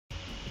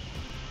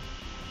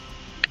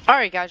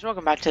Alright guys,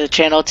 welcome back to the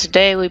channel.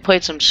 Today we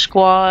played some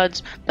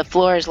squads. The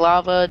floor is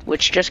lava,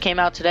 which just came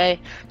out today.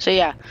 So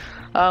yeah,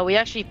 we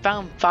actually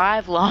found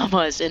 5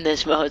 llamas in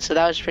this mode, so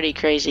that was pretty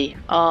crazy.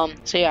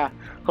 So yeah,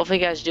 hopefully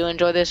you guys do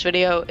enjoy this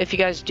video. If you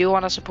guys do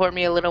want to support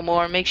me a little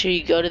more, make sure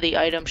you go to the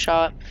item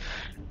shop,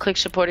 click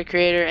support a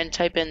creator, and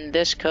type in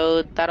this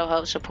code. That'll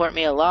help support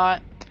me a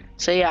lot.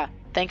 So yeah,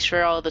 thanks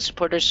for all the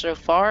supporters so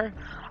far.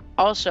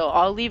 Also,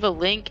 I'll leave a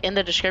link in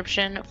the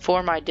description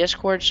for my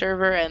Discord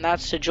server, and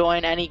that's to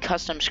join any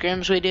custom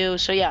scrims we do.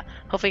 So yeah,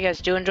 hopefully you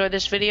guys do enjoy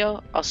this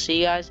video. I'll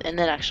see you guys in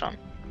the next one.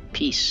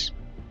 Peace.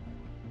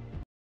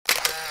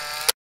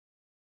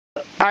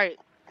 Alright,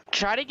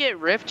 try to get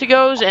rift to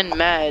goes and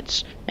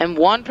meds, and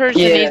one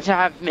person needs to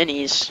have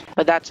minis,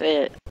 but that's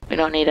it. We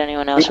don't need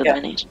anyone else with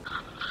minis.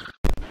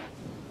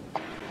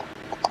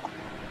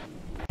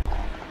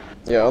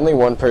 Yeah, only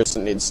one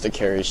person needs to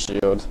carry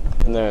shield,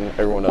 and then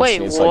everyone else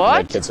needs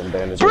like medkits and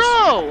bandages.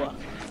 Bro!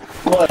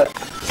 What?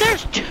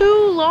 There's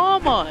 2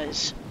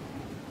 llamas!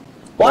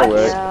 What?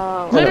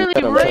 No.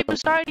 Literally right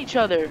beside each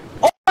other.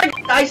 Oh my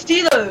god, I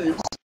see those!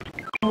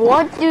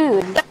 What,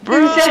 dude?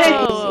 Bro,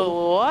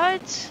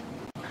 what?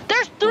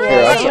 There's 3!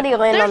 Yeah, somebody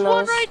land there's on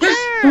one those. right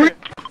there!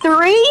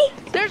 3?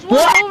 There's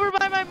one over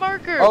by my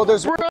marker! Oh,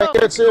 there's one right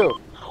there too!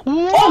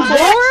 What?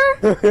 Oh,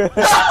 more?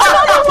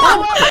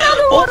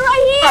 Another one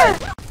right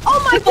here! Oh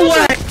my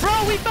goodness! Bro,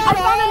 we found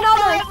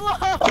another!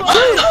 We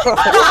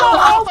found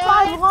all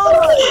 5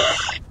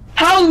 llamas!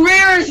 How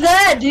rare is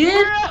that,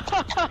 dude?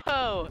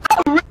 Bro!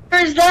 How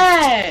rare is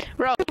that?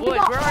 Bro, boys,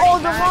 we're all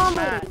already the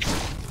matched.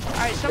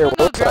 Alright, someone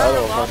go grab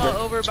a llama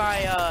over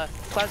by,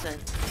 Pleasant.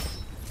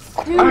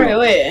 Dude, alright,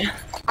 wait.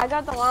 I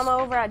got the llama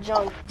over at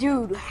Junk.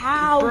 Dude,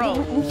 how? Bro,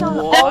 we found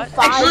all what?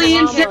 5 Actually,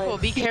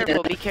 llamas.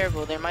 Be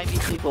careful, there might be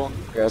people.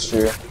 Yeah,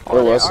 sure.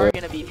 Where was there are it?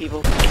 gonna be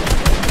people.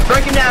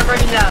 Break him down,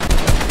 break him down.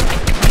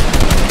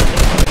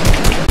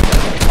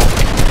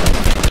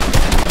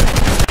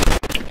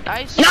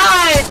 Nice!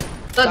 Nice!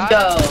 Let's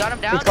go. Got him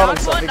down,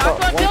 knocked one,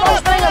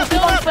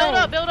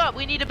 build up,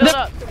 we need to build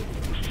up.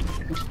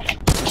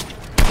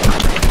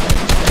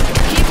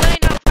 Keep laying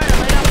down fire,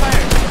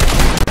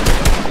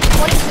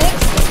 26?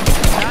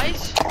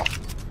 Nice.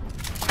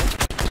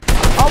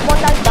 Oh, one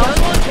guy's down.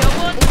 Kill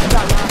one.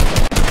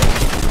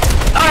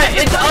 Alright,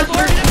 it's us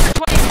versus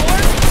 24.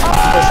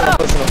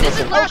 This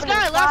is last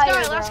Opening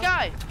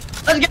guy.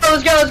 Let's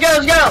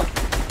go.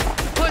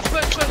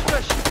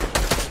 Push.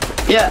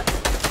 Yeah.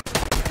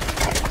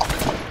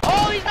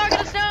 Oh, he's knocking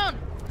us down.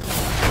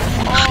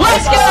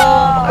 Let's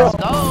go,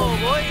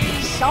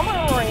 boys. Summer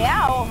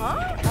Royale,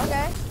 huh?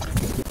 Okay.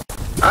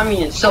 I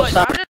mean, it's so Boys,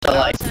 sorry. I'm just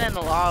relaxing in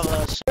the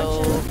lava,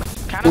 so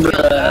kind of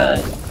feeling bad.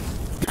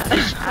 I'm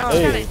just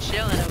kind of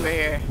chilling over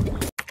here.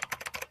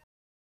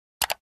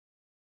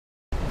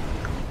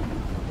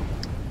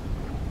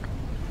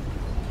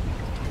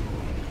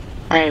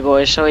 Alright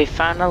boys, so we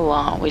found a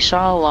llama. We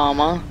saw a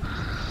llama.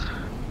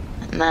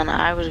 And then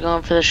I was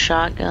going for the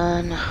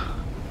shotgun.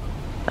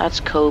 That's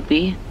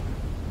Kobe.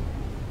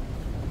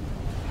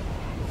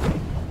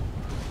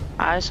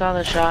 I saw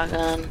the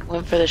shotgun,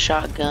 went for the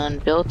shotgun,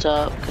 built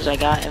up because I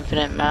got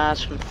infinite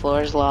mass from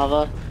floor's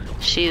lava.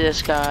 See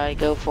this guy,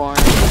 go for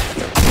him.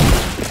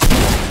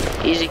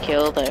 Easy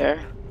kill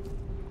there.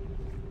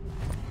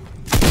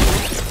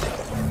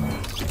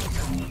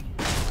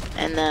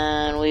 And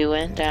then we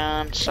went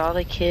down, saw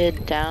the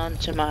kid down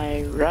to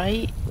my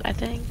right, I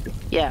think?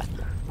 Yeah.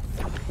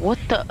 What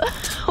the?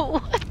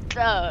 What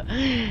the?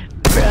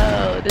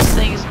 Bro, this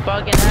thing's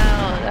bugging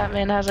out. That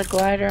man has a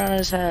glider on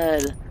his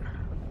head.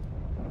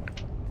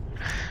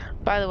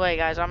 By the way,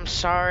 guys, I'm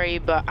sorry,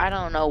 but I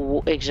don't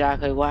know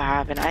exactly what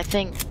happened. I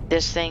think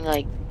this thing,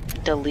 like,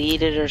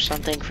 deleted or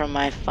something from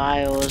my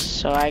files,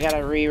 so I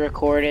gotta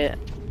re-record it.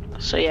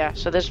 So yeah,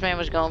 so this man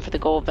was going for the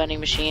gold vending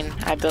machine.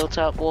 I built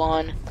up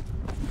one.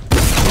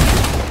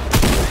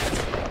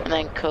 And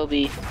then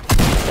Kobe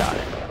got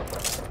it.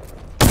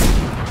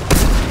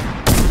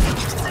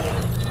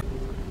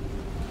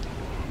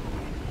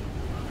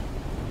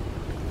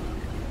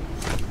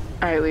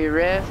 Alright, we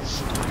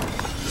rift.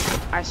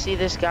 I see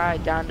this guy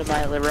down to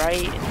my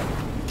right.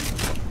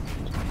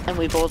 And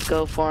we both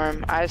go for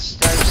him. I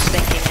start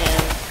stinking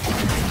him.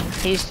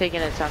 He's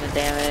taking a ton of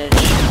damage.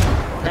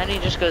 And then he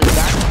just goes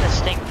back to the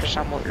stink for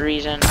some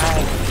reason. I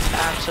have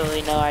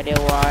absolutely no idea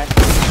why.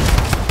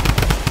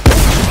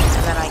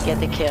 And then I get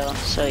the kill.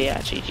 So yeah,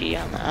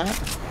 GG on that.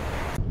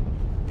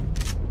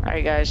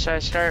 Alright guys, so I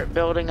start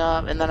building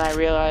up and then I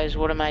realize,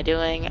 what am I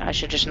doing? I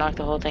should just knock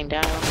the whole thing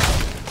down.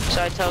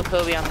 So I tell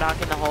Kobe I'm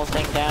knocking the whole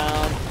thing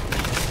down.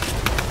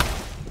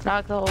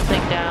 Knock the whole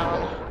thing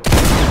down.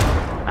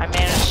 I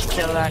managed to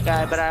kill that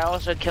guy, but I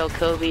also killed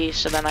Kobe,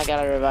 so then I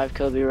gotta revive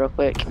Kobe real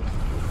quick.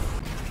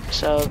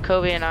 So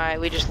Kobe and I,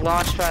 we just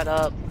launched right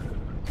up.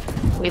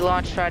 We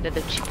launched right to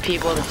the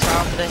people at the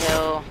top of the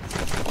hill.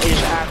 We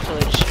just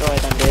absolutely destroyed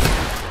them, dude.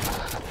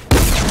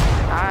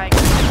 I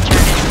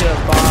turned into a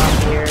bomb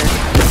here.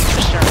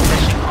 Just started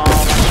missing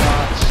all my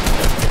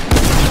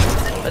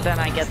shots. But then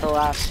I get the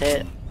last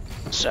hit.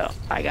 So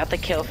I got the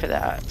kill for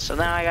that. So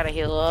now I gotta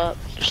heal up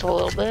just a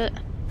little bit.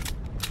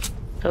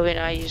 Kobe and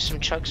I used some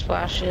chug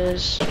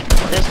splashes.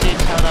 This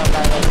dude's held up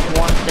by like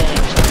one thing,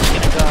 so I'm just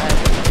gonna go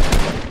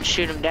ahead and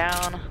shoot him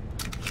down.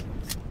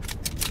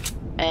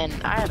 And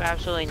I have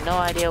absolutely no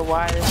idea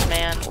why this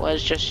man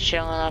was just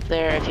chilling up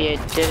there if he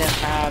didn't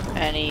have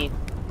any,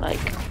 like,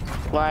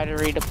 glider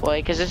redeploy.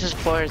 Because this is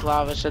floors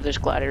lava, so there's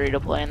glider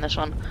redeploy in this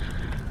one.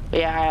 But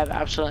yeah, I have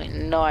absolutely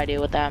no idea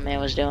what that man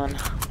was doing.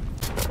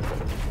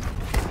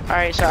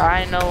 Alright, so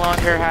I no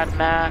longer had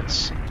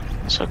mats.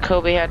 So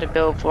Kobe had to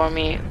build for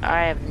me.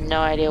 I have no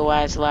idea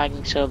why it's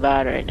lagging so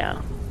bad right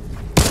now.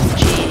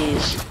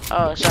 Jeez.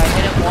 Oh, so I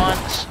hit him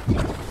once.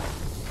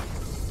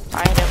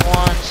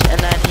 And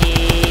then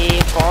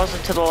he falls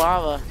into the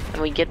lava,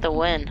 and we get the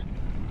win.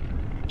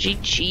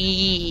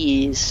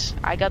 GG's.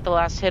 I got the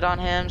last hit on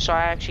him, so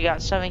I actually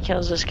got 7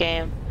 kills this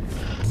game.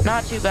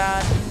 Not too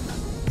bad.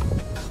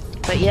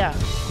 But yeah,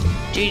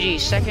 GG,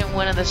 second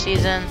win of the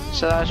season,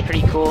 so that was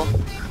pretty cool.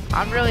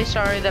 I'm really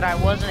sorry that I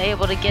wasn't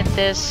able to get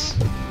this.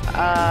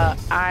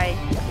 I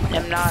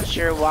am not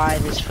sure why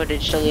this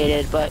footage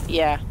deleted, but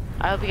yeah.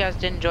 I hope you guys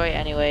did enjoy it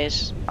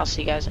anyways. I'll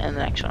see you guys in the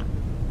next one.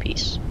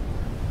 Peace.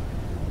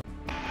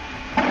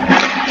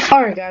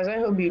 Alright guys, I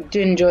hope you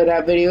did enjoy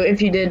that video.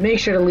 If you did, make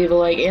sure to leave a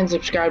like and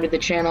subscribe to the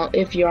channel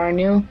if you are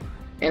new.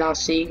 And I'll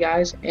see you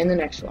guys in the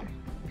next one.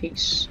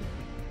 Peace.